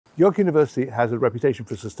York University has a reputation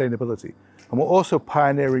for sustainability, and we're also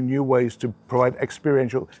pioneering new ways to provide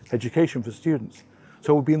experiential education for students.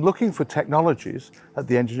 So we've been looking for technologies at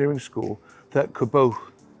the engineering school that could both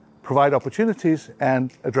provide opportunities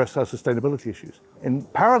and address our sustainability issues. In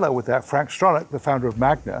parallel with that, Frank Stronach, the founder of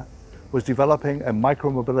Magna, was developing a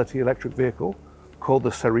micromobility electric vehicle called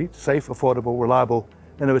the SARIT, Safe, Affordable, Reliable,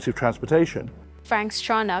 Innovative Transportation. Frank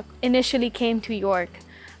Stronach initially came to York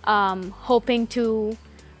hoping to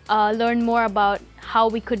learn more about how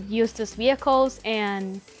we could use these vehicles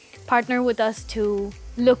and partner with us to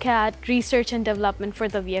look at research and development for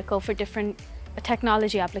the vehicle for different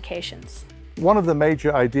technology applications. One of the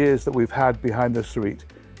major ideas that we've had behind the SARIT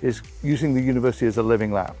is using the university as a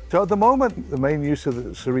living lab. So at the moment, the main use of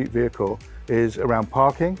the SARIT vehicle is around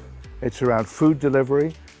parking, it's around food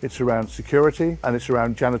delivery, it's around security, and it's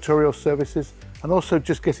around janitorial services, and also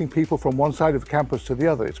just getting people from one side of the campus to the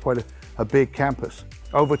other. It's quite a big campus.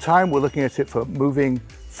 Over time, we're looking at it for moving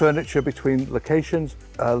furniture between locations,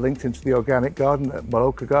 linked into the organic garden at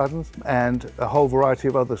Maloka Gardens, and a whole variety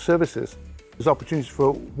of other services. There's opportunities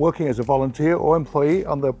for working as a volunteer or employee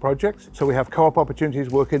on the projects. So we have co-op opportunities,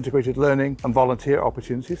 work integrated learning, and volunteer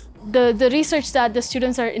opportunities. The research that the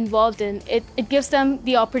students are involved in, it gives them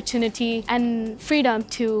the opportunity and freedom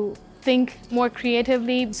to think more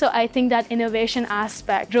creatively. So I think that innovation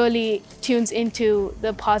aspect really tunes into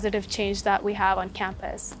the positive change that we have on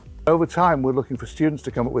campus. Over time, we're looking for students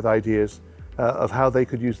to come up with ideas of how they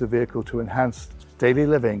could use the vehicle to enhance daily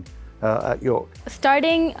living at York.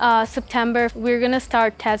 Starting September, we're going to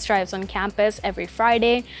start test drives on campus every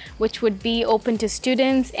Friday, which would be open to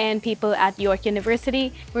students and people at York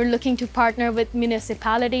University. We're looking to partner with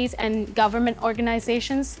municipalities and government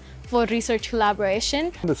organizations for research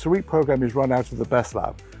collaboration. The SARIT program is run out of the Best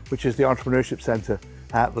Lab, which is the Entrepreneurship Center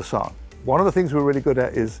at Lausanne. One of the things we're really good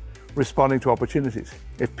at is responding to opportunities.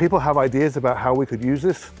 If people have ideas about how we could use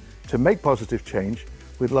this to make positive change,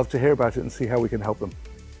 we'd love to hear about it and see how we can help them.